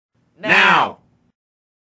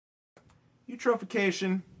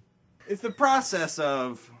Eutrophication is the process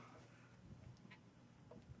of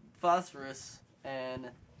phosphorus and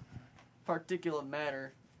particulate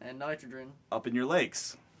matter and nitrogen up in your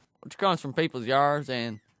lakes. Which comes from people's yards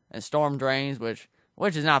and storm drains, which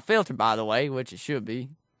is not filtered, by the way, which it should be.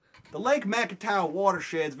 The Lake Macatawa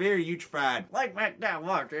watershed is very eutrophied. Lake Macatawa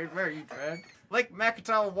water is very eutrophied. Lake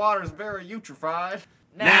Macatawa water is very eutrophied.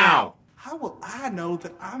 Now! How will I know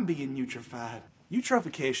that I'm being eutrophied?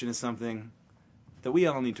 Eutrophication is something that we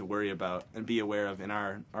all need to worry about and be aware of in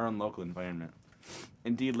our own local environment.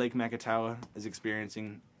 Indeed, Lake Macatawa is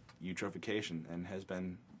experiencing eutrophication and has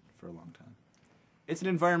been for a long time. It's an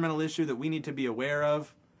environmental issue that we need to be aware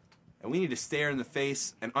of, and we need to stare in the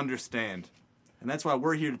face and understand. And that's why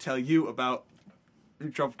we're here to tell you about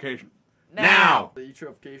eutrophication. Now! The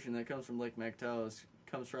eutrophication that comes from Lake Macatawa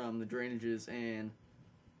comes from the drainages and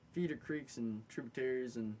feeder creeks and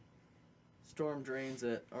tributaries and storm drains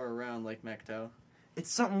that are around Lake Macatawa. It's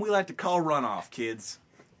something we like to call runoff, kids.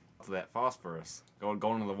 So that phosphorus going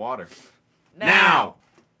into the water. Now!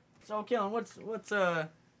 So, Kellen, what's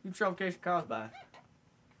eutrophication caused by?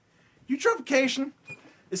 Eutrophication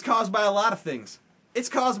is caused by a lot of things. It's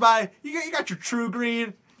caused by, you got your True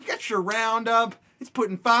Green, you got your Roundup, it's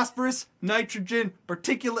putting phosphorus, nitrogen,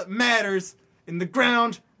 particulate matters in the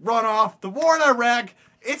ground, runoff, the war in Iraq.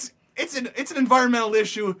 It's an environmental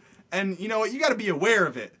issue, and you know what, you gotta be aware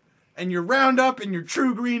of it. And your Roundup and your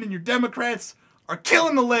True Green and your Democrats are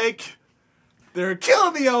killing the lake, they're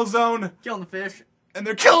killing the ozone, Killing the fish. and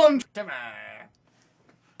they're killing...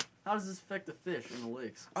 How does this affect the fish in the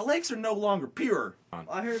lakes? Our lakes are no longer pure.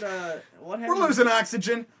 I heard, what happened? We're losing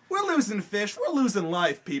oxygen, we're losing fish, we're losing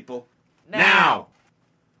life, people. Now!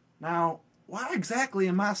 Now, why exactly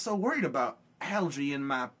am I so worried about algae in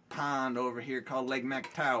my pond over here called Lake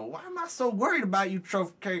Macatawa? Why am I so worried about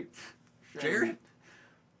eutrophication? Jared?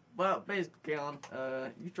 Well, basically, Kellen,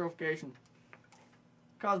 eutrophication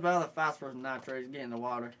caused by all the phosphorus and nitrates getting in the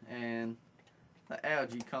water, and the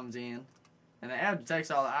algae comes in, and the algae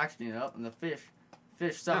takes all the oxygen up, and the fish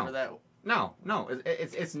suffer that. No,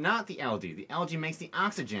 it's not the algae. The algae makes the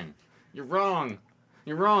oxygen. You're wrong.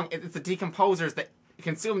 You're wrong. It's the decomposers that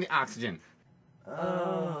consume the oxygen.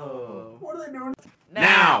 Oh. What are they doing?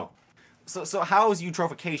 Now! So how does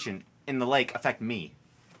eutrophication in the lake affect me?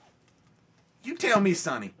 You tell me,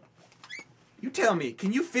 Sonny. You tell me,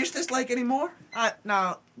 can you fish this lake anymore?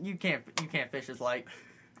 No, you can't fish this lake.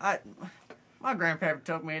 My grandpa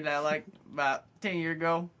took me to that lake about 10 years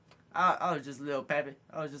ago. I was just a little pappy.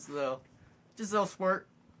 I was just a little squirt.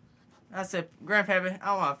 I said, Grandpappy, I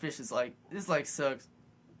don't want to fish this lake. This lake sucks.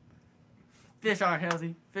 Fish aren't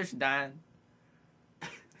healthy. Fish are dying.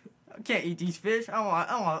 I can't eat these fish. I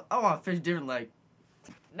want to fish a different lake.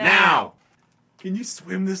 Now! Can you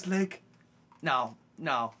swim this lake? No.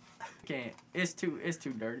 Can't. It's too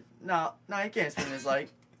dirty. No, you can't swim this lake.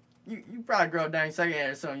 You probably grow down your second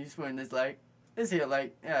hand or something. You swim this lake. This here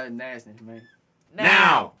lake, yeah, it's nasty, man.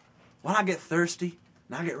 Now! When I get thirsty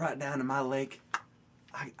and I get right down to my lake,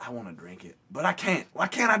 I want to drink it, but I can't. Why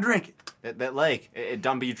can't I drink it? That lake, it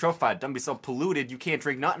done be eutrophied, done be so polluted, you can't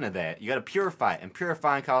drink nothing of that. You gotta purify it, and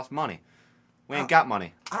purifying costs money. We ain't got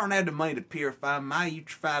money. I don't have the money to purify my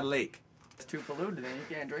eutrophied lake. It's too polluted, and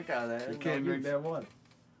you can't drink out of that. You can't drink that water.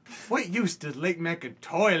 What use does Lake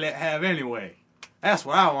Macatawa have anyway? That's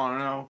what I want to know.